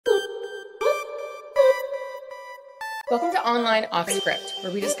Welcome to Online Offscript,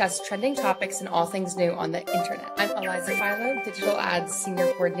 where we discuss trending topics and all things new on the internet. I'm Eliza Philo, Digital Ads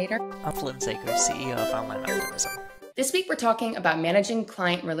Senior Coordinator. I'm Flynn Saker, CEO of Online Offscript. This week, we're talking about managing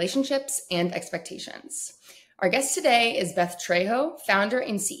client relationships and expectations. Our guest today is Beth Trejo, founder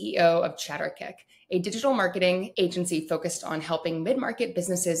and CEO of Chatterkick, a digital marketing agency focused on helping mid-market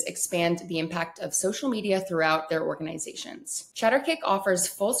businesses expand the impact of social media throughout their organizations. Chatterkick offers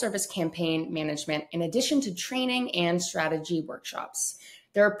full-service campaign management in addition to training and strategy workshops.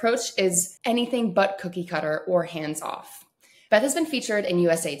 Their approach is anything but cookie cutter or hands-off. Beth has been featured in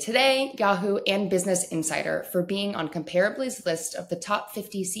USA Today, Yahoo, and Business Insider for being on Comparably's list of the top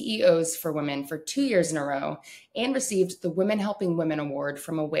 50 CEOs for women for 2 years in a row, and received the Women Helping Women Award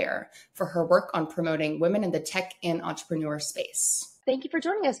from Aware for her work on promoting women in the tech and entrepreneur space. Thank you for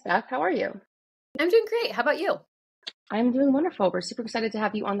joining us, Beth. How are you? I'm doing great. How about you? I'm doing wonderful. We're super excited to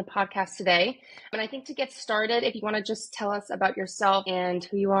have you on the podcast today. And I think to get started, if you want to just tell us about yourself and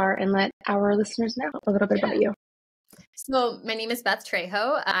who you are and let our listeners know a little bit about you. So my name is Beth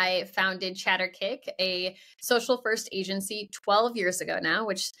Trejo. I founded Chatterkick, a social first agency 12 years ago now,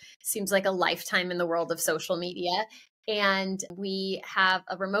 which seems like a lifetime in the world of social media. And we have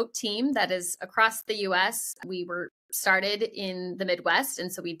a remote team that is across the US. We were started in the Midwest,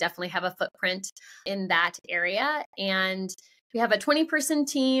 and so we definitely have a footprint in that area. And we have a 20-person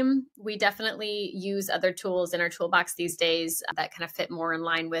team. We definitely use other tools in our toolbox these days that kind of fit more in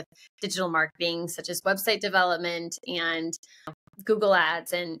line with digital marketing, such as website development and Google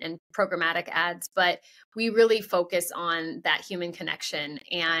ads and programmatic ads. But we really focus on that human connection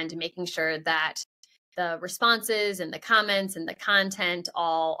and making sure that the responses and the comments and the content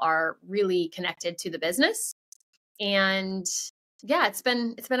all are really connected to the business. And yeah, it's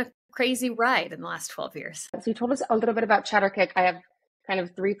been a crazy ride in the last 12 years. So you told us a little bit about Chatterkick. I have kind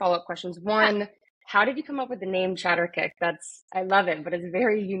of 3 follow-up questions. One, how did you come up with the name Chatterkick? I love it, but it's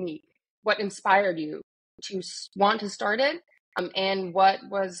very unique. What inspired you to want to start it? And what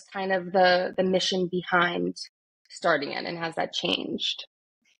was kind of the mission behind starting it, and has that changed?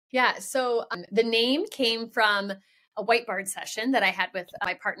 Yeah, so the name came from a whiteboard session that I had with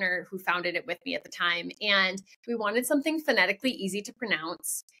my partner who founded it with me at the time. And we wanted something phonetically easy to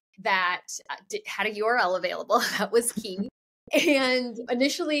pronounce that had a URL available. That was key. And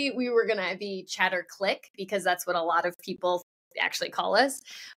initially we were going to be Chatterclick because that's what a lot of people actually call us.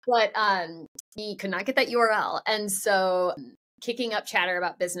 But we could not get that URL. And so kicking up chatter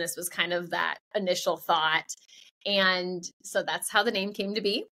about business was kind of that initial thought. And so that's how the name came to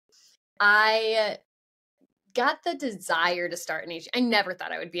be. I got the desire to start an agency. I never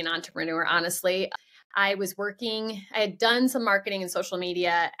thought I would be an entrepreneur, honestly. I had done some marketing and social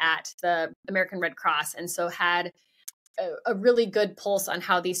media at the American Red Cross, and so had a really good pulse on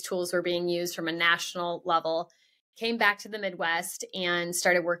how these tools were being used from a national level. Came back to the Midwest and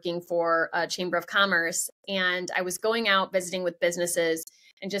started working for a Chamber of Commerce. And I was going out visiting with businesses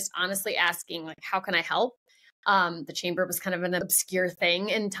and just honestly asking, like, how can I help? The chamber was kind of an obscure thing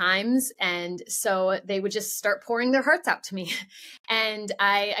in times. And so they would just start pouring their hearts out to me. And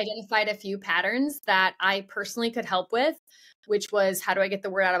I identified a few patterns that I personally could help with, which was, how do I get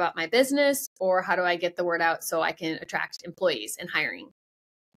the word out about my business? Or how do I get the word out so I can attract employees and hiring?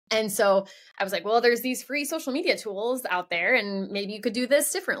 And so I was like, well, there's these free social media tools out there, and maybe you could do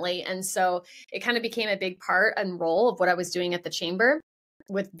this differently. And so it kind of became a big part and role of what I was doing at the chamber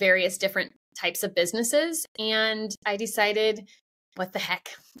with various different types of businesses. And I decided, what the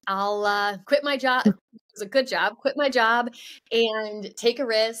heck, I'll quit my job. It was a good job, quit my job and take a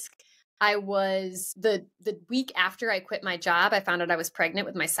risk. I was the week after I quit my job, I found out I was pregnant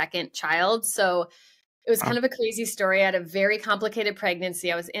with my second child. So it was kind of a crazy story. I had a very complicated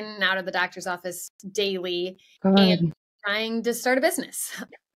pregnancy. I was in and out of the doctor's office daily and trying to start a business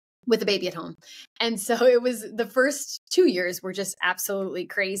with a baby at home. And so it was, the first 2 years were just absolutely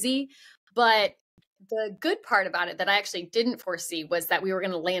crazy. But the good part about it that I actually didn't foresee was that we were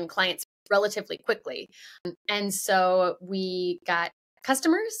going to land clients relatively quickly. And so we got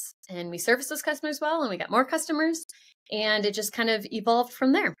customers and we serviced those customers well, and we got more customers, and it just kind of evolved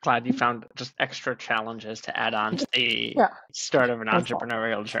from there. Glad you found just extra challenges to add on to the start of an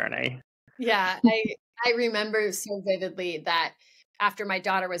entrepreneurial journey. Yeah, I remember so vividly that after my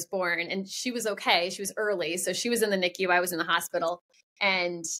daughter was born, and she was okay, she was early, so she was in the NICU, I was in the hospital,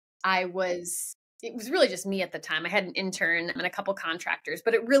 and it was really just me at the time. I had an intern and a couple contractors,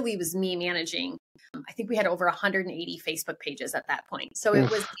 but it really was me managing. I think we had over 180 Facebook pages at that point. So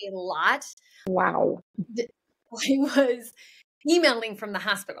it was a lot. Wow. I was emailing from the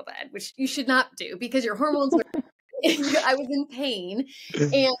hospital bed, which you should not do because your hormones were, I was in pain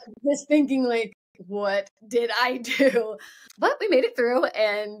and just thinking like, what did I do? But we made it through.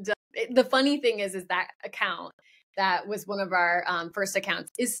 And the funny thing is that account that was one of our first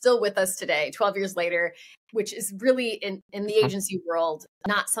accounts is still with us today, 12 years later, which is really in the agency world,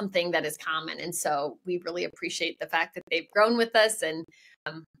 not something that is common. And so we really appreciate the fact that they've grown with us, and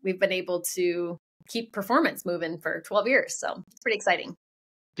we've been able to keep performance moving for 12 years. So it's pretty exciting.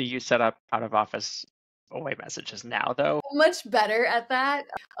 Do you set up out of office away messages now, though? Much better at that,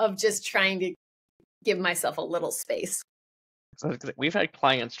 of just trying to give myself a little space. So we've had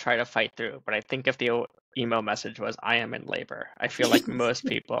clients try to fight through, but I think if the email message was, I am in labor, I feel like most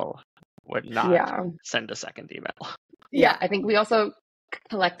people would not send a second email. Yeah, I think we also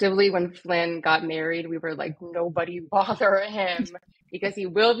collectively, when Flynn got married, we were like, nobody bother him because he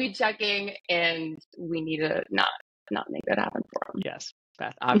will be checking, and we need to not make that happen for him. Yes,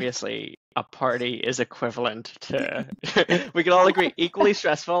 Beth, obviously a party is equivalent to, we can all agree, equally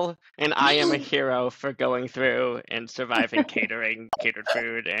stressful, and I am a hero for going through and surviving catering, catered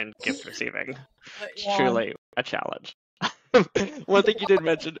food, and gift receiving. It's truly a challenge. One thing you did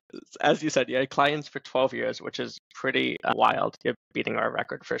mention, as you said, you had clients for 12 years, which is pretty wild. You're beating our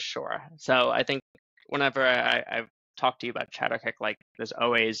record for sure. So I think whenever I've talked to you about ChatterKick, like there's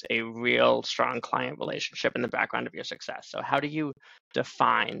always a real strong client relationship in the background of your success. So how do you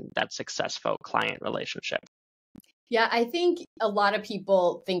define that successful client relationship? Yeah, I think a lot of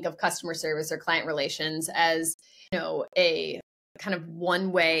people think of customer service or client relations as, a kind of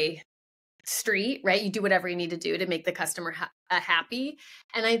one-way street, right? You do whatever you need to do to make the customer happy.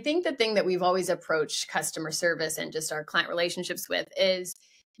 And I think the thing that we've always approached customer service and just our client relationships with is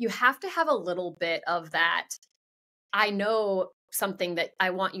you have to have a little bit of that. I know something that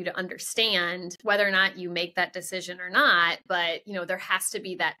I want you to understand, whether or not you make that decision or not, but there has to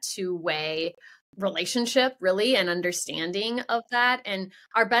be that two-way relationship, really, and understanding of that. And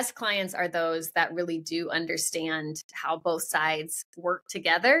our best clients are those that really do understand how both sides work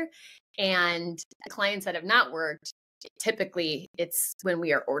together. And clients that have not worked, typically it's when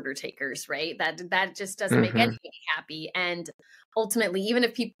we are order takers, right? That just doesn't make anybody happy. And ultimately, even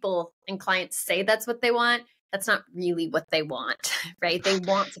if people and clients say that's what they want, that's not really what they want, right? They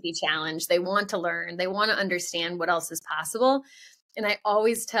want to be challenged. They want to learn. They want to understand what else is possible. And I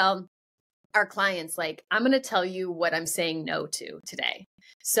always tell our clients, like, I'm going to tell you what I'm saying no to today,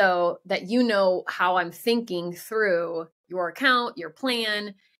 so that how I'm thinking through your account, your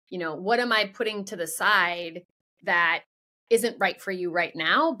plan. What am I putting to the side that isn't right for you right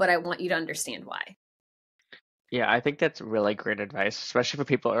now, but I want you to understand why. Yeah, I think that's really great advice, especially for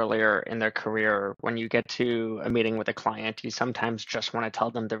people earlier in their career. When you get to a meeting with a client, you sometimes just want to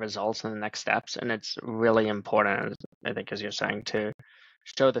tell them the results and the next steps. And it's really important, I think, as you're saying, to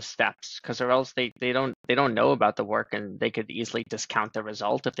show the steps, because or else they don't know about the work, and they could easily discount the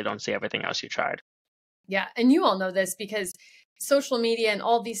result if they don't see everything else you tried. Yeah. And you all know this because social media and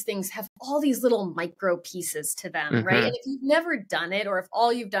all these things have all these little micro pieces to them, right? And if you've never done it, or if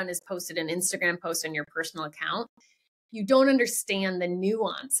all you've done is posted an Instagram post on your personal account, you don't understand the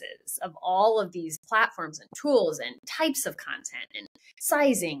nuances of all of these platforms and tools and types of content and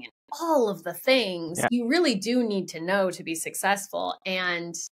sizing and all of the things you really do need to know to be successful.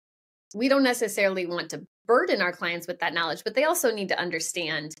 And we don't necessarily want to burden our clients with that knowledge, but they also need to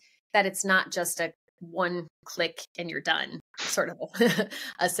understand that it's not just a one click and you're done sort of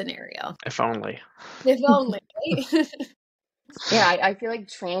a scenario. If only. If only, right? Yeah, I feel like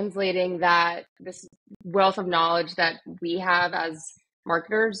translating this wealth of knowledge that we have as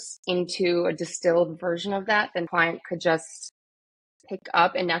marketers into a distilled version of that, then client could just pick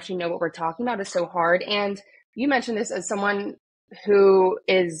up and actually know what we're talking about is so hard. And you mentioned this as someone who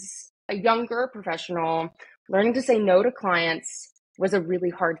is a younger professional. Learning to say no to clients was a really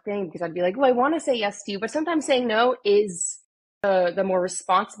hard thing, because I'd be like, well, I want to say yes to you, but sometimes saying no is the more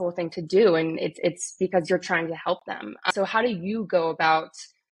responsible thing to do. And it's because you're trying to help them. So how do you go about,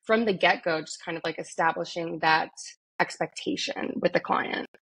 from the get-go, just kind of like establishing that expectation with the client?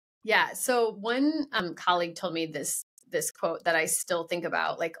 Yeah. So one colleague told me this quote that I still think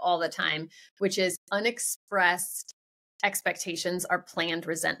about like all the time, which is, unexpressed expectations are planned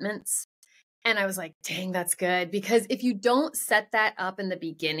resentments. And I was like, dang, that's good. Because if you don't set that up in the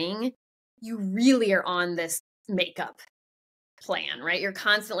beginning, you really are on this makeup plan, right? You're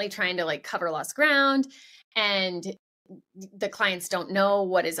constantly trying to like cover lost ground, and the clients don't know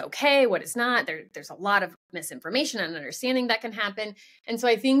what is okay, what is not. There's a lot of misinformation and understanding that can happen. And so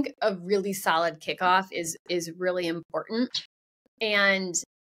I think a really solid kickoff is really important. And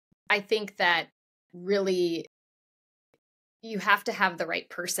I think that really you have to have the right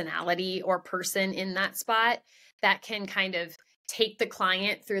personality or person in that spot that can kind of take the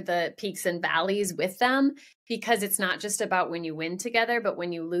client through the peaks and valleys with them, because it's not just about when you win together, but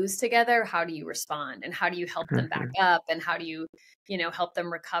when you lose together, how do you respond and how do you help them back up and how do you, help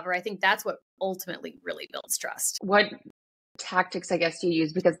them recover? I think that's what ultimately really builds trust. What tactics, I guess, do you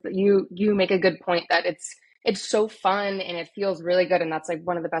use? Because you make a good point that it's so fun and it feels really good. And that's like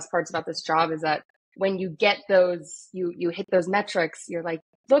one of the best parts about this job is that when you get those, you hit those metrics, you're like,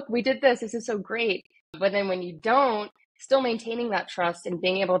 look, we did this. This is so great. But then when you don't, still maintaining that trust and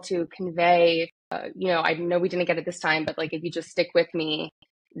being able to convey, I know we didn't get it this time, but like, if you just stick with me,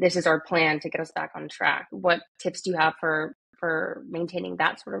 this is our plan to get us back on track. What tips do you have for maintaining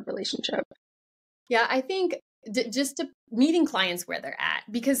that sort of relationship? Yeah, I think just meeting clients where they're at,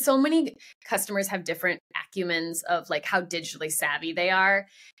 because so many customers have different acumens of like how digitally savvy they are.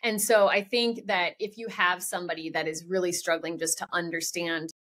 And so I think that if you have somebody that is really struggling just to understand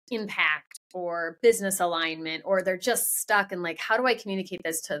impact or business alignment, or they're just stuck in like, how do I communicate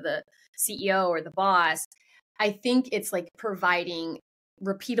this to the CEO or the boss? I think it's like providing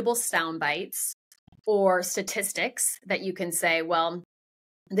repeatable sound bites or statistics that you can say, well,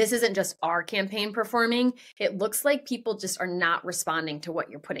 this isn't just our campaign performing. It looks like people just are not responding to what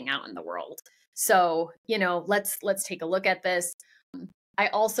you're putting out in the world. So, let's take a look at this. I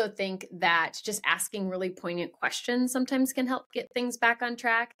also think that just asking really poignant questions sometimes can help get things back on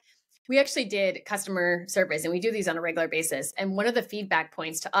track. We actually did customer surveys and we do these on a regular basis. And one of the feedback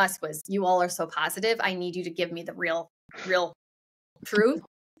points to us was, you all are so positive. I need you to give me the real truth.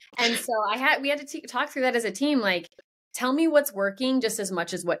 And so we had to talk through that as a team. Like, tell me what's working just as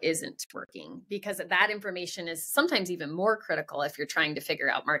much as what isn't working, because that information is sometimes even more critical if you're trying to figure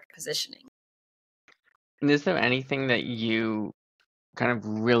out market positioning. And is there anything that you kind of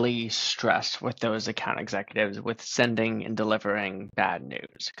really stressed with those account executives with sending and delivering bad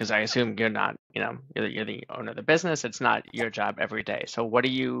news? Because I assume you're not, you're the owner of the business. It's not your job every day. So how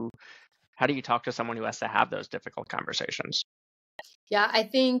do you talk to someone who has to have those difficult conversations? Yeah, I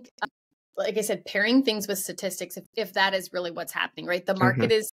think, like I said, pairing things with statistics, if that is really what's happening, right? The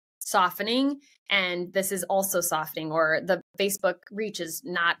market is softening and this is also softening, or the Facebook reach is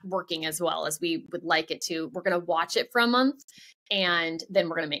not working as well as we would like it to. We're going to watch it for a month and then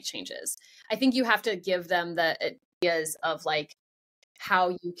we're going to make changes. I think you have to give them the ideas of like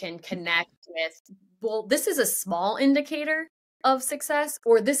how you can connect with, well, this is a small indicator of success,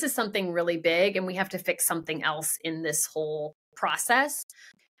 or this is something really big and we have to fix something else in this whole process.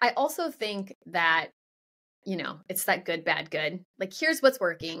 I also think that, it's that good, bad, good. Like, here's what's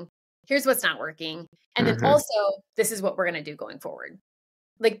working. Here's what's not working. And then also, this is what we're going to do going forward.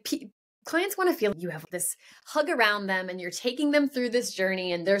 Like, clients want to feel you have this hug around them and you're taking them through this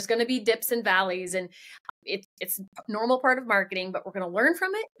journey, and there's going to be dips and valleys, and it's a normal part of marketing, but we're going to learn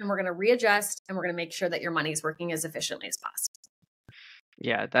from it and we're going to readjust and we're going to make sure that your money is working as efficiently as possible.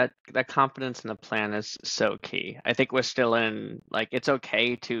 Yeah, that confidence in the plan is so key. I think we're still in, like, it's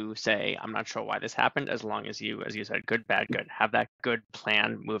okay to say, I'm not sure why this happened, as long as you, as you said, good, bad, good, have that good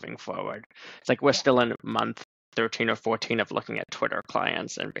plan moving forward. It's like we're still in month 13 or 14 of looking at Twitter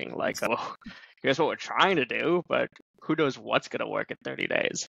clients and being like, oh, here's what we're trying to do, but who knows what's going to work in 30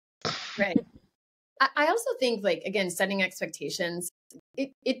 days. Right. I also think, like, again, setting expectations,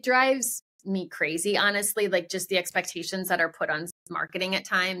 it drives me crazy, honestly, like just the expectations that are put on marketing at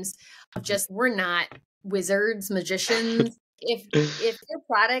times. Just, we're not wizards, magicians. If your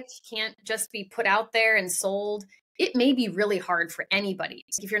product can't just be put out there and sold, it may be really hard for anybody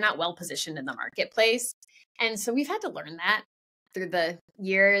if you're not well positioned in the marketplace. And so we've had to learn that through the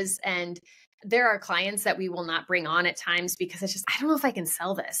years. And there are clients that we will not bring on at times because it's just, I don't know if I can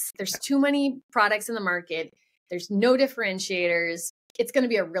sell this. There's too many products in the market. There's no differentiators. It's going to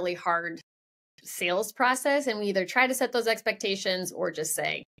be a really hard sales process. And we either try to set those expectations or just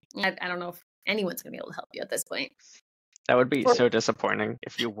say, I don't know if anyone's going to be able to help you at this point. That would be so disappointing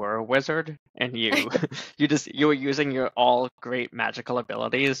if you were a wizard and you were using your all great magical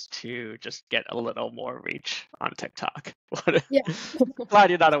abilities to just get a little more reach on TikTok. Yeah. Glad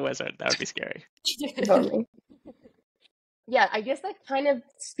you're not a wizard. That would be scary. Totally. Yeah, I guess that kind of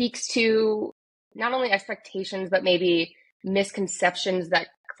speaks to not only expectations, but maybe misconceptions that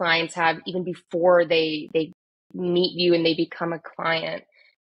clients have even before they meet you and they become a client.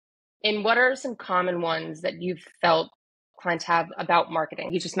 And what are some common ones that you've felt clients have about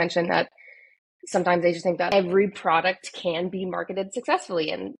marketing? You just mentioned that sometimes they just think that every product can be marketed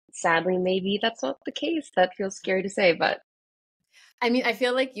successfully. And sadly, maybe that's not the case. That feels scary to say, but I mean, I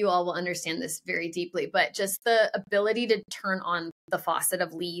feel like you all will understand this very deeply, but just the ability to turn on the faucet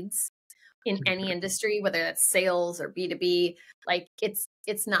of leads in any industry, whether that's sales or B2B, like it's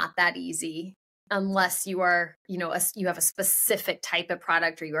not that easy. unless you are, you have a specific type of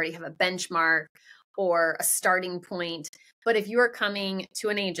product or you already have a benchmark or a starting point. But if you are coming to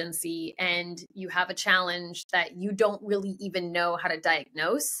an agency and you have a challenge that you don't really even know how to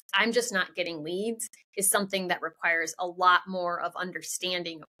diagnose, I'm just not getting leads, is something that requires a lot more of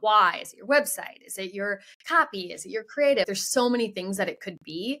understanding of why. Is it your website? Is it your copy? Is it your creative? There's so many things that it could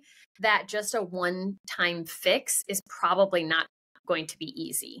be that just a one-time fix is probably not going to be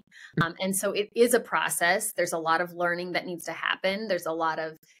easy. And so it is a process. There's a lot of learning that needs to happen. There's a lot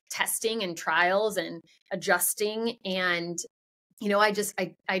of testing and trials and adjusting. And,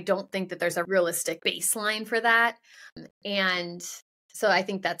 I don't think that there's a realistic baseline for that. And so I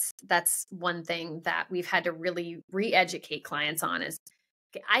think that's one thing that we've had to really re-educate clients on is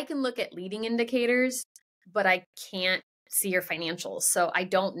I can look at leading indicators, but I can't see your financials. So I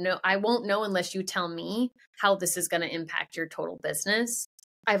don't know. I won't know unless you tell me how this is going to impact your total business.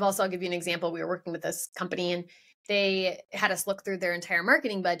 I'll give you an example. We were working with this company and they had us look through their entire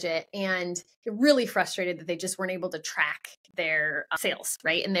marketing budget, and they're really frustrated that they just weren't able to track their sales,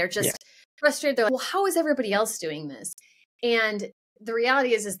 right? And they're just frustrated. They're like, well, how is everybody else doing this? And the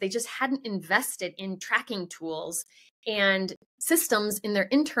reality is they just hadn't invested in tracking tools and systems in their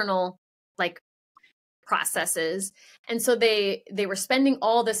internal processes. And so they were spending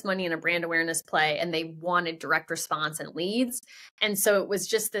all this money in a brand awareness play, and they wanted direct response and leads. And so it was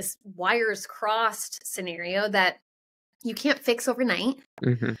just this wires crossed scenario that you can't fix overnight.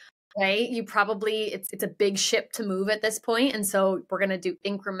 Mm-hmm. Right? It's a big ship to move at this point. And so we're going to do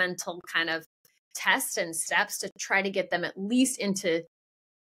incremental kind of tests and steps to try to get them at least into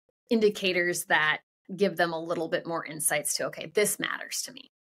indicators that give them a little bit more insights to, okay, this matters to me.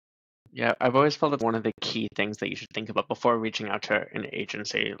 Yeah, I've always felt that one of the key things that you should think about before reaching out to an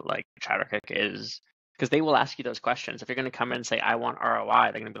agency like ChatterKick is, because they will ask you those questions. If you're going to come in and say, I want ROI,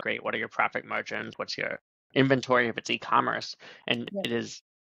 they're going to be great. What are your profit margins? What's your inventory if it's e-commerce? And it is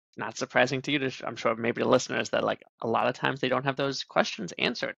not surprising to you, I'm sure maybe to listeners, that a lot of times they don't have those questions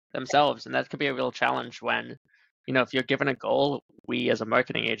answered themselves. And that could be a real challenge when, if you're given a goal, we as a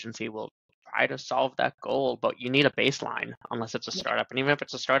marketing agency will try to solve that goal, but you need a baseline unless it's a startup. And even if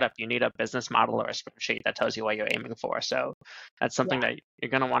it's a startup, you need a business model or a spreadsheet that tells you what you're aiming for. So that's something that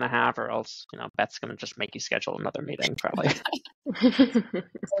you're going to want to have, or else, Beth's going to just make you schedule another meeting probably.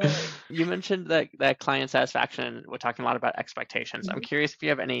 You mentioned that client satisfaction. We're talking a lot about expectations. I'm curious if you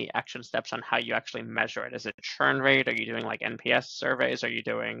have any action steps on how you actually measure it. Is it churn rate? Are you doing NPS surveys?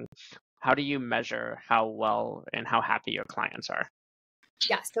 How do you measure how well and how happy your clients are?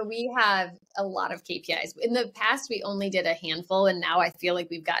 Yeah, so we have a lot of KPIs. In the past, we only did a handful, and now I feel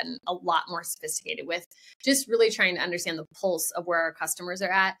like we've gotten a lot more sophisticated with just really trying to understand the pulse of where our customers are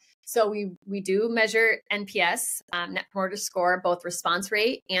at. So we do measure NPS, Net Promoter Score, both response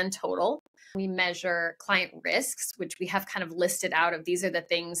rate and total. We measure client risks, which we have kind of listed out of these are the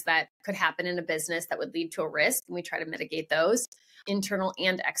things that could happen in a business that would lead to a risk, and we try to mitigate those, internal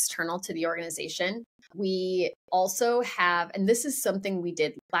and external to the organization. We also have, and this is something we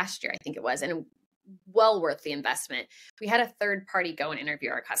did last year, I think it was, and well worth the investment. We had a third party go and interview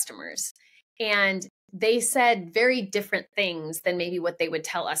our customers, and they said very different things than maybe what they would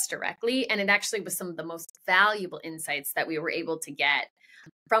tell us directly. And it actually was some of the most valuable insights that we were able to get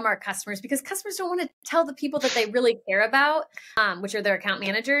from our customers, because customers don't want to tell the people that they really care about, which are their account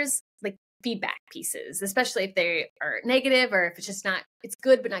managers, feedback pieces, especially if they are negative or if it's just it's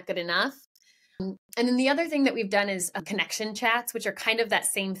good, but not good enough. And then the other thing that we've done is connection chats, which are kind of that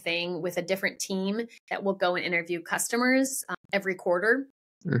same thing with a different team that will go and interview customers every quarter.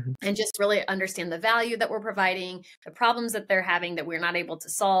 And just really understand the value that we're providing, the problems that they're having that we're not able to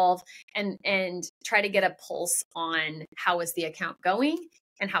solve, and try to get a pulse on how is the account going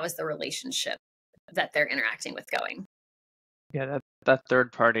and how is the relationship that they're interacting with going. Yeah, that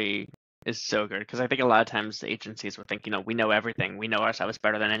third party is so good, because I think a lot of times the agencies would think, we know everything, we know ourselves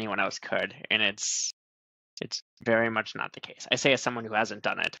better than anyone else could, and it's very much not the case. I say as someone who hasn't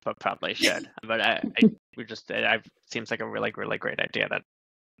done it, but probably should. But it seems like a really, really great idea that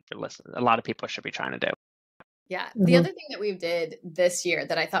a lot of people should be trying to do. Yeah. The other thing that we did this year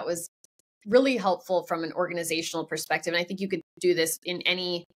that I thought was really helpful from an organizational perspective, and I think you could do this in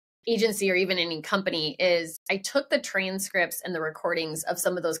any agency or even any company, is I took the transcripts and the recordings of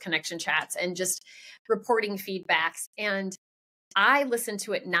some of those connection chats and just reporting feedbacks. And I listened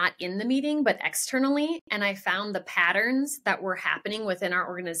to it not in the meeting, but externally. And I found the patterns that were happening within our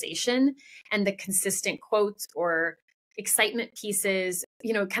organization and the consistent quotes or excitement pieces,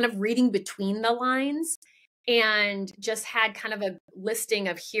 kind of reading between the lines, and just had kind of a listing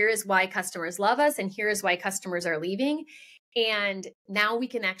of here is why customers love us and here is why customers are leaving. And now we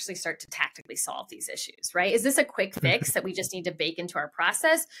can actually start to tactically solve these issues, right? Is this a quick fix that we just need to bake into our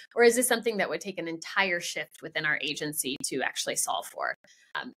process? Or is this something that would take an entire shift within our agency to actually solve for?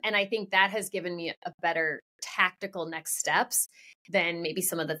 And I think that has given me a better tactical next steps than maybe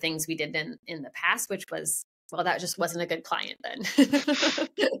some of the things we did in the past, which was, well, that just wasn't a good client then.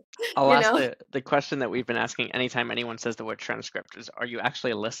 I'll ask the question that we've been asking anytime anyone says the word transcript is, are you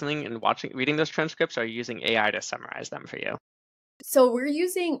actually listening and reading those transcripts, or are you using AI to summarize them for you? So we're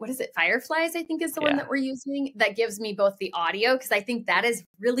using, what is it? Fireflies, I think is the one that we're using, that gives me both the audio, because I think that is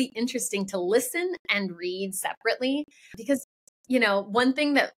really interesting to listen and read separately. Because, one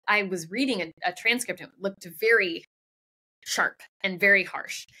thing that I was reading a transcript, it looked very sharp and very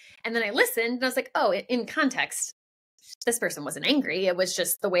harsh. And then I listened and I was like, oh, in context, this person wasn't angry. It was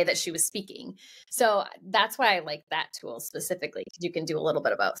just the way that she was speaking. So that's why I like that tool specifically, because you can do a little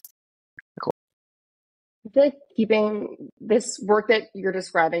bit of both. I feel like keeping this work that you're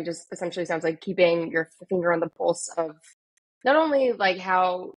describing just essentially sounds like keeping your finger on the pulse of not only like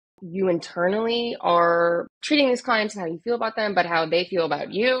how you internally are treating these clients and how you feel about them, but how they feel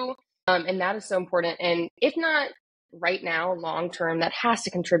about you. And that is so important. And if not right now, long term, that has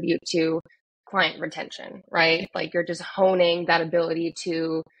to contribute to client retention, right? Like you're just honing that ability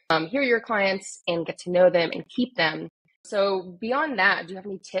to hear your clients and get to know them and keep them. So beyond that, do you have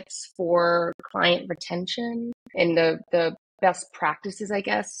any tips for client retention and the best practices, I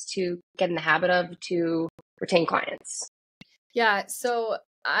guess, to get in the habit of to retain clients? Yeah. So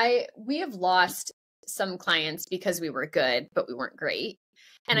we have lost some clients because we were good, but we weren't great.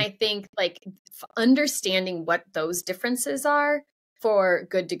 And I think like understanding what those differences are for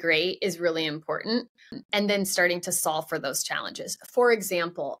good to great is really important. And then starting to solve for those challenges. For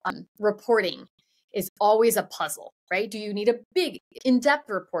example, reporting is always a puzzle, right? Do you need a big in-depth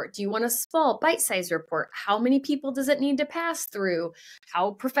report? Do you want a small bite-sized report? How many people does it need to pass through?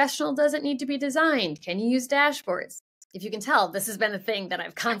 How professional does it need to be designed? Can you use dashboards? If you can tell, this has been a thing that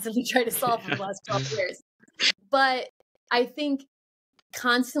I've constantly tried to solve for the last 12 years. But I think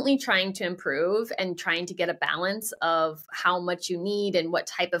constantly trying to improve and trying to get a balance of how much you need and what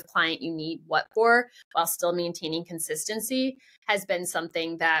type of client you need what for, while still maintaining consistency, has been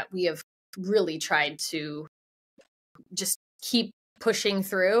something that we have really tried to just keep pushing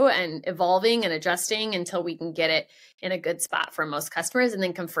through and evolving and adjusting until we can get it in a good spot for most customers and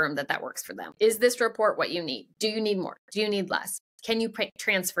then confirm that that works for them. Is this report what you need? Do you need more? Do you need less? Can you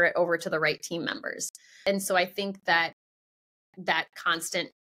transfer it over to the right team members? And so I think that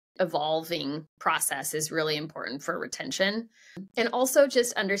constant evolving process is really important for retention. And also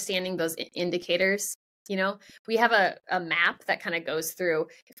just understanding those indicators. We have a map that kind of goes through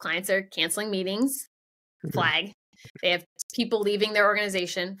if clients are canceling meetings, flag. They have people leaving their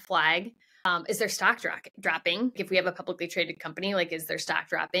organization, flag. Is their stock dropping? If we have a publicly traded company, like is their stock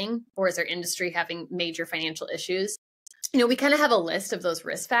dropping, or is their industry having major financial issues? We kind of have a list of those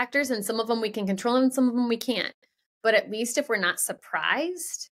risk factors, and some of them we can control and some of them we can't. But at least if we're not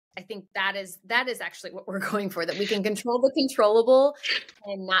surprised, I think that is actually what we're going for, that we can control the controllable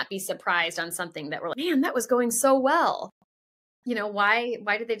and not be surprised on something that we're like, man, that was going so well. Why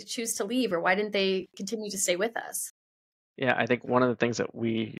did they choose to leave, or why didn't they continue to stay with us? Yeah, I think one of the things that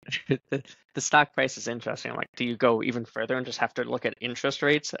the stock price is interesting. Like, do you go even further and just have to look at interest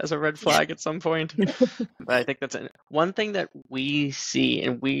rates as a red flag at some point? But I think that's one thing that we see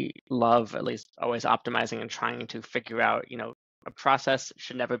and we love, at least always optimizing and trying to figure out, a process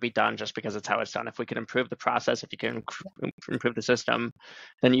should never be done just because it's how it's done. If we can improve the process, if you can improve the system,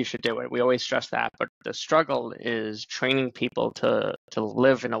 then you should do it. We always stress that. But the struggle is training people to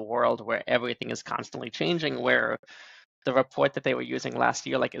live in a world where everything is constantly changing, where the report that they were using last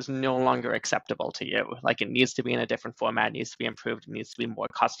year is no longer acceptable to you. Like, it needs to be in a different format, it needs to be improved, it needs to be more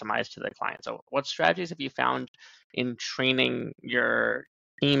customized to the client. So what strategies have you found in training your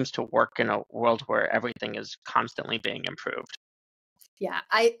teams to work in a world where everything is constantly being improved? Yeah,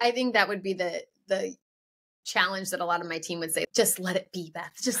 I think that would be the challenge that a lot of my team would say, just let it be,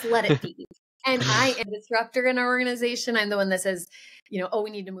 Beth, just let it be. And I am a disruptor in our organization. I'm the one that says, we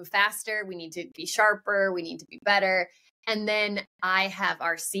need to move faster. We need to be sharper. We need to be better. And then I have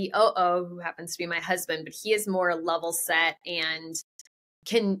our COO, who happens to be my husband, but he is more level set and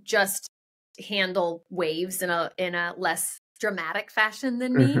can just handle waves in a less dramatic fashion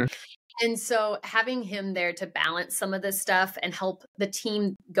than me. And so having him there to balance some of this stuff and help the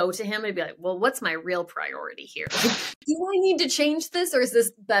team go to him and be like, well, what's my real priority here? Do I need to change this, or is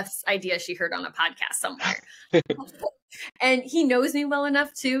this Beth's idea she heard on a podcast somewhere? And he knows me well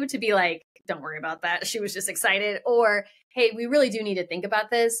enough too to be like, don't worry about that. She was just excited. Or, hey, we really do need to think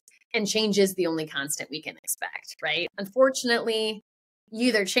about this. And change is the only constant we can expect, right? Unfortunately, you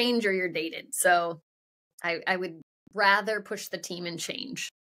either change or you're dated. So I would rather push the team and change.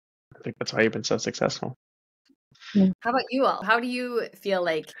 I think that's why you've been so successful. How about you all? How do you feel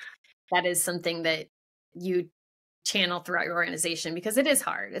like that is something that you channel throughout your organization? Because it is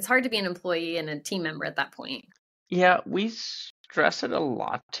hard. It's hard to be an employee and a team member at that point. Yeah, we stress it a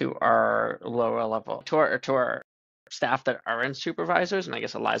lot to our lower level, to our staff that aren't supervisors, and I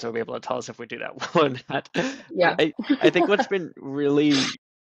guess Eliza will be able to tell us if we do that well or not. Yeah. I think what's been really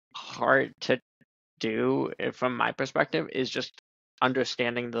hard to do, from my perspective, is just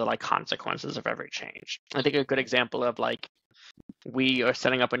understanding the consequences of every change. I think a good example of we are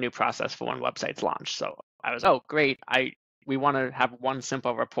setting up a new process for when websites launch. So I was, oh great, we want to have one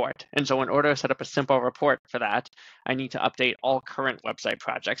simple report. And so in order to set up a simple report for that, I need to update all current website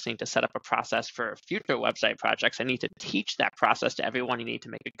projects. I need to set up a process for future website projects. I need to teach that process to everyone. You need to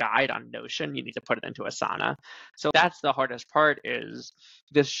make a guide on Notion. You need to put it into Asana. So that's the hardest part. Is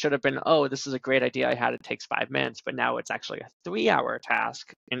this should have been, oh, this is a great idea I had. It takes 5 minutes, but now it's actually a 3-hour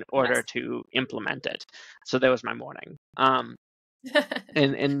task in order to implement it. So that was my morning.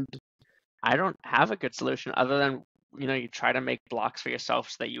 And I don't have a good solution other than, you try to make blocks for yourself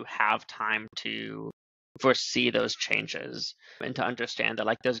so that you have time to foresee those changes and to understand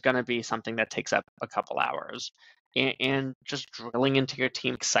that there's going to be something that takes up a couple hours, and just drilling into your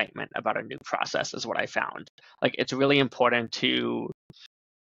team excitement about a new process is what I found. It's really important you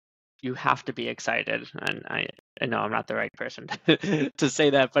have to be excited. And I know I'm not the right person to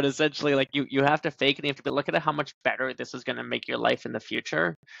say that, but essentially you have to fake it. And you have to look at how much better this is going to make your life in the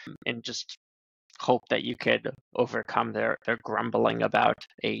future, and just hope that you could overcome their grumbling about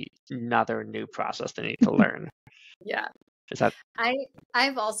another new process they need to learn. Yeah. Is that?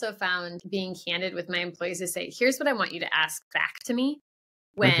 I've also found being candid with my employees to say, here's what I want you to ask back to me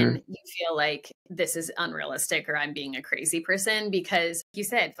when you feel like this is unrealistic or I'm being a crazy person. Because you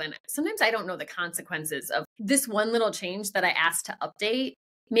said, Flynn, sometimes I don't know the consequences of this one little change that I asked to update.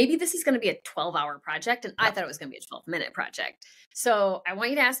 Maybe this is going to be a 12-hour project, and I thought it was going to be a 12-minute project. So I want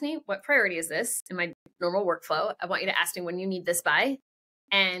you to ask me, what priority is this in my normal workflow? I want you to ask me when you need this by.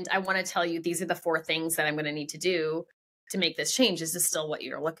 And I want to tell you, these are the 4 things that I'm going to need to do to make this change. Is this still what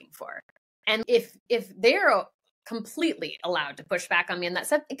you're looking for? And if they're completely allowed to push back on me in that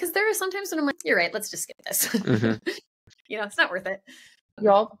stuff, because there are sometimes when I'm like, you're right, let's just skip this. It's not worth it.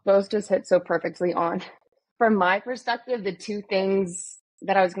 Y'all both just hit so perfectly on. From my perspective, the 2 things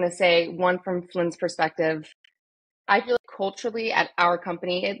that I was going to say, one from Flynn's perspective, I feel culturally at our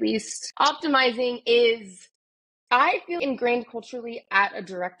company, at least, optimizing is, I feel, ingrained culturally at a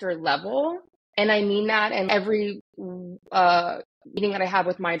director level. And I mean that in every meeting that I have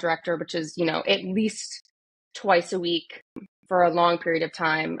with my director, which is, at least twice a week for a long period of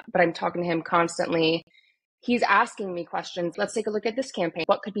time, but I'm talking to him constantly. He's asking me questions. Let's take a look at this campaign.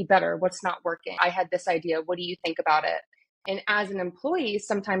 What could be better? What's not working? I had this idea. What do you think about it? And as an employee,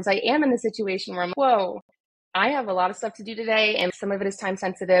 sometimes I am in the situation where I'm, whoa, I have a lot of stuff to do today, and some of it is time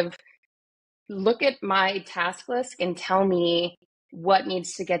sensitive. Look at my task list and tell me what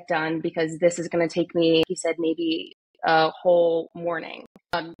needs to get done, because this is going to take me, he said, maybe a whole morning.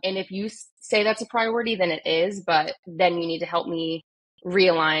 And if you say that's a priority, then it is, but then you need to help me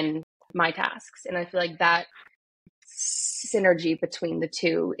realign my tasks. And I feel like that synergy between the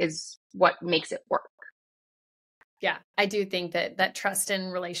 2 is what makes it work. Yeah, I do think that trust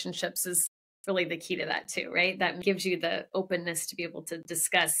in relationships is really the key to that too, right? That gives you the openness to be able to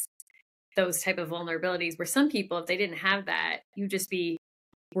discuss those type of vulnerabilities, where some people, if they didn't have that, you'd just be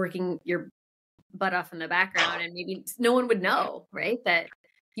working your butt off in the background, and maybe no one would know, right? That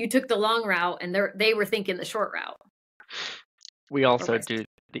you took the long route and they were thinking the short route. We also do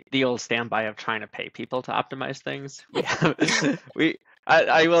the old standby of trying to pay people to optimize things.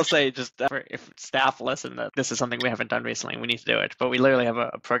 I will say, just if staff listen, that this is something we haven't done recently, we need to do it. But we literally have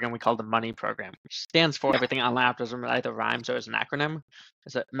a program we call the MONEY program, which stands for everything on optimism, either rhymes or is an acronym.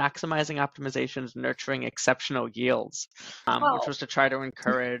 It's maximizing optimizations, nurturing exceptional yields, which was to try to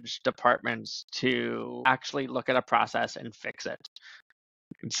encourage departments to actually look at a process and fix it.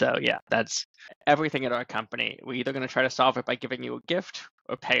 And so, yeah, that's everything at our company. We're either going to try to solve it by giving you a gift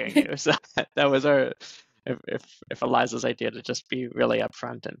or paying you. So that was our, if Eliza's idea to just be really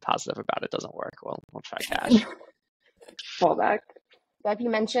upfront and positive about it doesn't work, we'll try cash. Fallback. Beth, you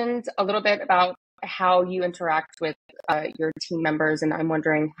mentioned a little bit about how you interact with your team members, and I'm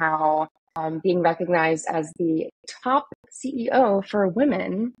wondering how being recognized as the top CEO for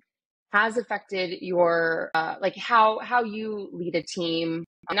women has affected your how you lead a team,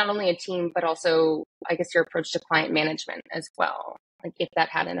 not only a team, but also, I guess, your approach to client management as well. like if that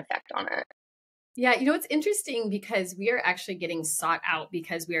had an effect on it. Yeah, it's interesting because we are actually getting sought out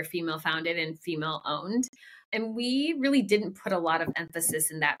because we are female founded and female owned. And we really didn't put a lot of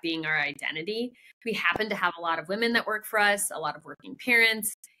emphasis in that being our identity. We happen to have a lot of women that work for us, a lot of working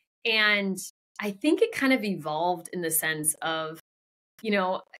parents. And I think it kind of evolved in the sense of,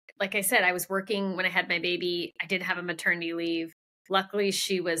 like I said, I was working when I had my baby. I did have a maternity leave. Luckily,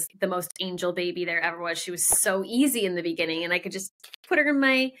 she was the most angel baby there ever was. She was so easy in the beginning, and I could just put her in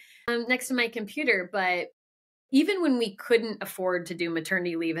my next to my computer. But even when we couldn't afford to do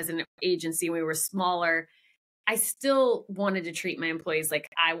maternity leave as an agency, we were smaller, I still wanted to treat my employees like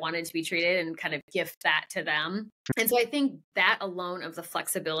I wanted to be treated and kind of gift that to them. And so I think that alone of the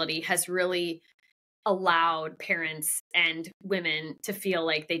flexibility has really allowed parents and women to feel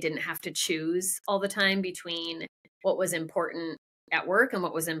like they didn't have to choose all the time between what was important at work and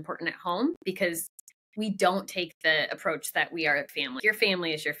what was important at home, because we don't take the approach that we are a family. Your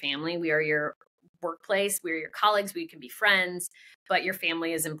family is your family. We are your workplace. We're your colleagues. We can be friends, but your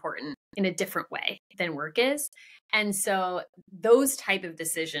family is important in a different way than work is. And so those type of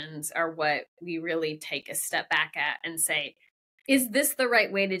decisions are what we really take a step back at and say, is this the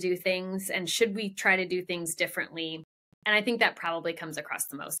right way to do things? And should we try to do things differently? And I think that probably comes across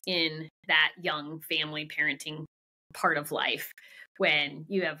the most in that young family parenting part of life, when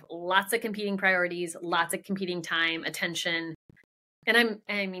you have lots of competing priorities, lots of competing time, attention. And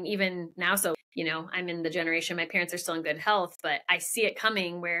I mean, even now, so, I'm in the generation, my parents are still in good health, but I see it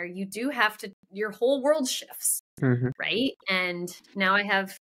coming where you do have to, your whole world shifts, right? And now I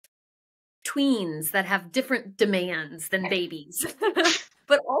have tweens that have different demands than babies,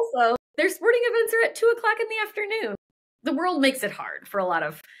 but also their sporting events are at 2:00 in the afternoon. The world makes it hard for a lot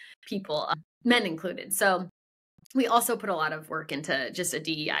of people, men included. So we also put a lot of work into just a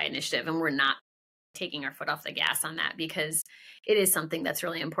DEI initiative, and we're not taking our foot off the gas on that because it is something that's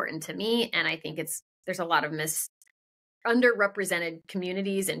really important to me. And I think there's a lot of underrepresented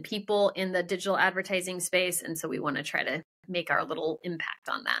communities and people in the digital advertising space. And so we want to try to make our little impact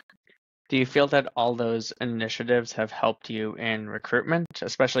on that. Do you feel that all those initiatives have helped you in recruitment,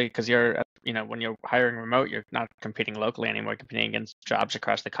 especially because when you're hiring remote, you're not competing locally anymore, competing against jobs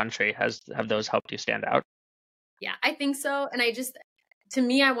across the country. Have those helped you stand out? Yeah, I think so. And to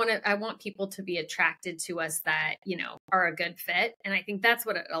me, I want people to be attracted to us that, are a good fit. And I think that's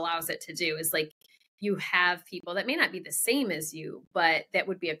what it allows it to do, is like you have people that may not be the same as you, but that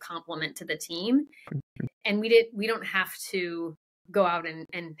would be a compliment to the team. And we don't have to go out and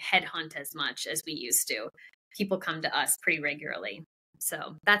headhunt as much as we used to. People come to us pretty regularly.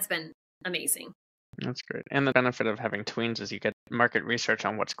 So that's been amazing. That's great. And the benefit of having tweens is you get market research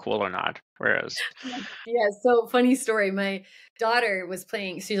on what's cool or not. Whereas, yeah. So funny story. My daughter was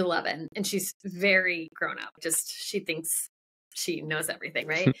playing, she's 11 and she's very grown up. She thinks she knows everything,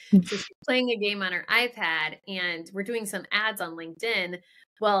 right? So she's playing a game on her iPad and we're doing some ads on LinkedIn.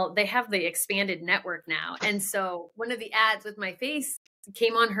 Well, they have the expanded network now. And so one of the ads with my face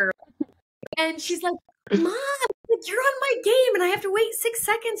came on her and she's like, Mom, you're on my game and I have to wait 6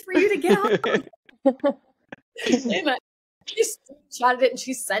 seconds for you to get on. She screenshotted it and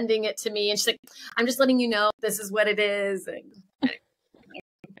she's sending it to me and she's like, I'm just letting you know this is what it is. And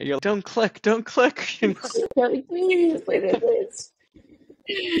you're like, don't click. Please, please.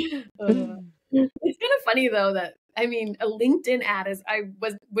 It's kind of funny though that, a LinkedIn ad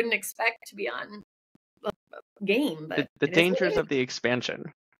wouldn't expect to be on a game, but the dangers of the expansion,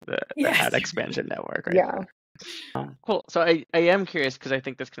 the ad expansion network, right? Yeah. Cool. So I am curious because I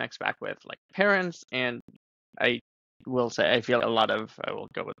think this connects back with like parents, and I will say I feel I will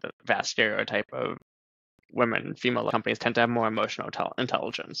go with the vast stereotype of women, female companies tend to have more emotional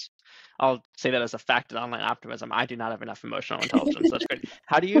intelligence. I'll say that as a fact in online optimism. I do not have enough emotional intelligence. That's great.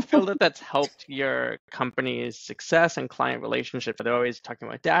 How do you feel that that's helped your company's success and client relationships? They're always talking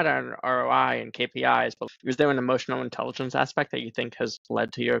about data and ROI and KPIs, but is there an emotional intelligence aspect that you think has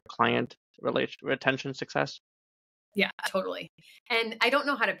led to your client retention success? Yeah, totally. And I don't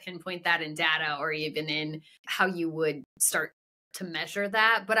know how to pinpoint that in data or even in how you would start to measure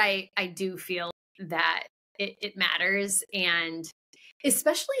that, but I do feel that it matters. And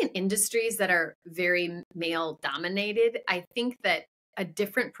especially in industries that are very male dominated, I think that a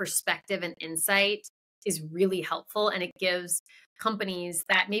different perspective and insight is really helpful. And it gives companies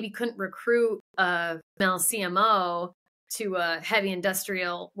that maybe couldn't recruit a male CMO to a heavy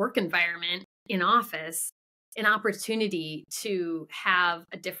industrial work environment in office an opportunity to have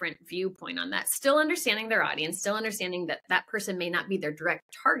a different viewpoint on that, still understanding their audience, still understanding that that person may not be their direct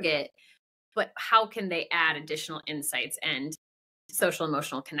target, but how can they add additional insights and social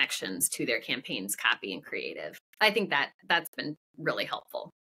emotional connections to their campaigns, copy, and creative. I think that that's been really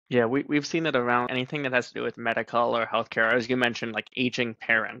helpful. Yeah, we've seen it around anything that has to do with medical or healthcare. As you mentioned, like aging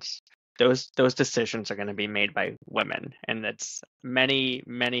parents, those decisions are going to be made by women, and it's many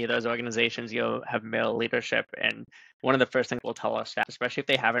of those organizations have male leadership. And one of the first things will tell us that, especially if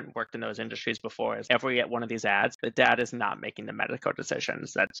they haven't worked in those industries before, is every one of these ads, the dad is not making the medical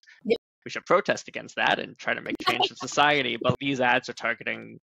decisions. That's We should protest against that and try to make change in society. But these ads are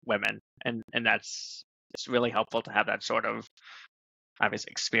targeting women, and it's really helpful to have that sort of obvious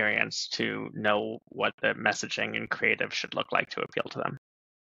experience to know what the messaging and creative should look like to appeal to them.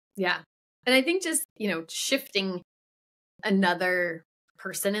 Yeah. And I think just, shifting another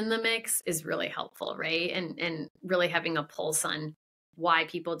person in the mix is really helpful, right? And really having a pulse on why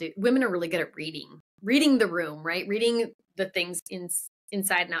people do. Women are really good at reading the room, right? Reading the things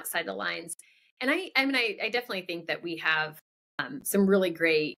inside and outside the lines. And I definitely think that we have some really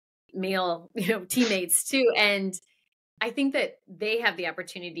great male, teammates too. And I think that they have the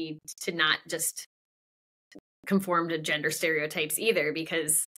opportunity to not just conform to gender stereotypes either,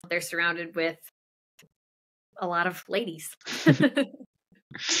 because they're surrounded with a lot of ladies.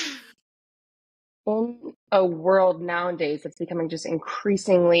 In a world nowadays that's becoming just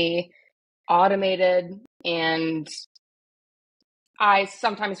increasingly automated, and I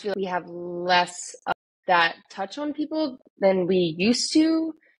sometimes feel like we have less of that touch on people than we used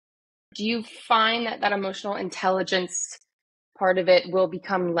to. Do you find that emotional intelligence part of it will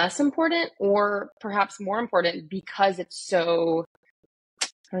become less important, or perhaps more important because it's so, I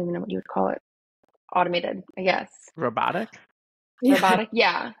don't even know what you would call it, automated, I guess. Robotic? Robotic?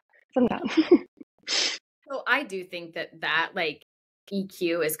 Yeah. Something like that. So I do think that like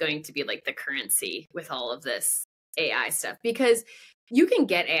EQ is going to be like the currency with all of this AI stuff, because you can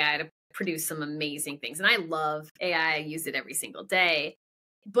get AI to produce some amazing things. And I love AI. I use it every single day.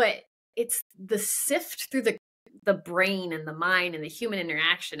 But it's the sift through the brain and the mind and the human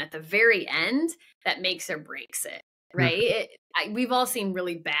interaction at the very end that makes or breaks it, right? We've all seen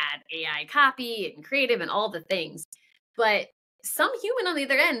really bad AI copy and creative and all the things, but some human on the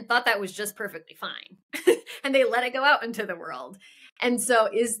other end thought that was just perfectly fine and they let it go out into the world. And so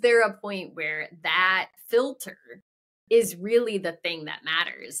is there a point where that filter is really the thing that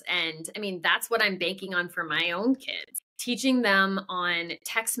matters? And I mean, that's what I'm banking on for my own kids, teaching them on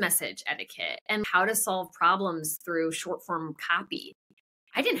text message etiquette and how to solve problems through short form copy.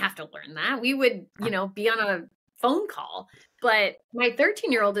 I didn't have to learn that. We would, be on a phone call, but my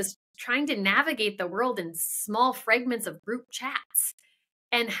 13-year-old is trying to navigate the world in small fragments of group chats.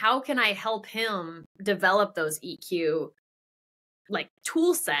 And how can I help him develop those EQ like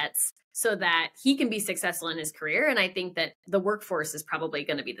tool sets so that he can be successful in his career? And I think that the workforce is probably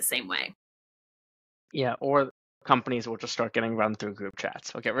going to be the same way. Yeah, or companies will just start getting run through group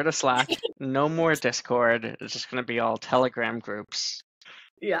chats. We'll get rid of Slack. No more Discord. It's just going to be all Telegram groups.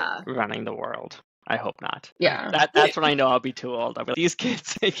 Yeah, running the world. I hope not. Yeah. That's when I know I'll be too old. I'll be like, these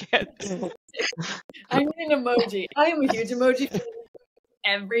kids, they get. I need an emoji. I am a huge emoji fan.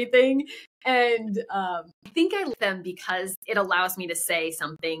 Everything. And I think I like them because it allows me to say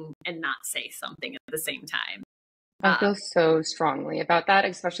something and not say something at the same time. I feel so strongly about that,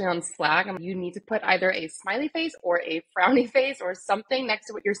 especially on Slack. You need to put either a smiley face or a frowny face or something next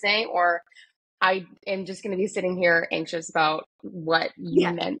to what you're saying, or I am just going to be sitting here anxious about what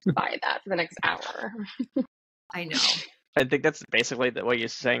you meant by that for the next hour. I know. I think that's basically what you were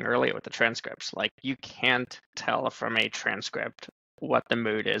saying earlier with the transcripts. Like, you can't tell from a transcript what the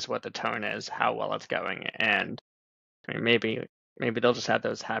mood is, what the tone is, how well it's going. And I mean, maybe they'll just have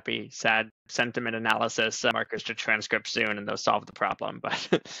those happy, sad sentiment analysis markers to transcript soon, and they'll solve the problem.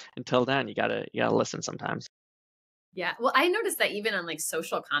 But until then, you gotta listen sometimes. Yeah. Well, I noticed that even on like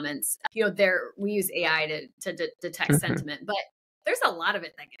social comments, we use AI to detect sentiment, but there's a lot of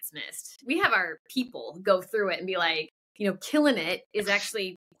it that gets missed. We have our people go through it and be like, killing it is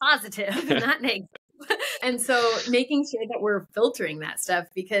actually positive and not negative. And so making sure that we're filtering that stuff,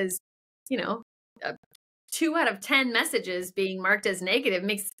 because, 2 out of 10 messages being marked as negative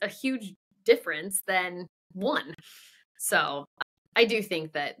makes a huge difference than 1. So I do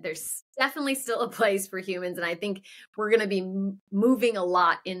think that there's definitely still a place for humans. And I think we're going to be moving a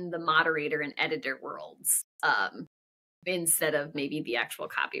lot in the moderator and editor worlds instead of maybe the actual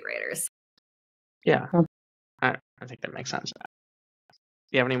copywriters. Yeah, I think that makes sense. Do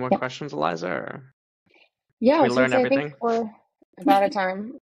you have any more questions, Eliza? Or yeah, we learn everything? I think we're about a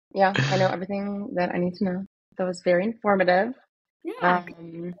time. Yeah, I know everything that I need to know. That was very informative. Yeah.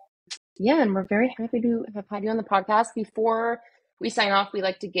 And we're very happy to have had you on the podcast. Before we sign off, we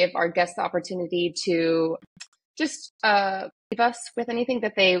like to give our guests the opportunity to just leave us with anything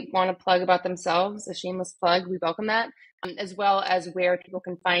that they want to plug about themselves, a shameless plug, we welcome that, as well as where people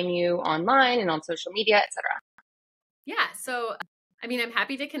can find you online and on social media, etc. Yeah. So, I'm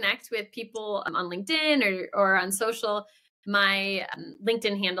happy to connect with people on LinkedIn or on social. My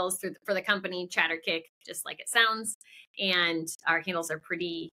LinkedIn handles for the company Chatterkick, just like it sounds. And our handles are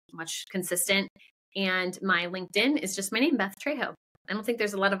pretty much consistent. And my LinkedIn is just my name, Beth Trejo. I don't think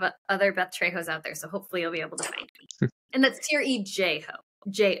there's a lot of other Beth Trejos out there. So hopefully you'll be able to find me. And that's Trejo,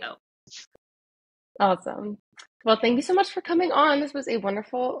 J-O. Awesome. Well, thank you so much for coming on. This was a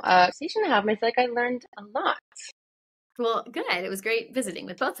wonderful conversation to have. And I feel like I learned a lot. Well, good. It was great visiting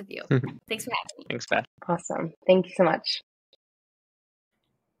with both of you. Thanks for having me. Thanks, Beth. Awesome. Thank you so much.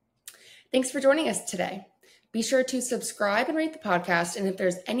 Thanks for joining us today. Be sure to subscribe and rate the podcast. And if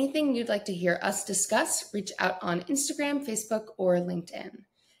there's anything you'd like to hear us discuss, reach out on Instagram, Facebook, or LinkedIn.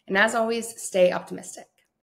 And as always, stay optimistic.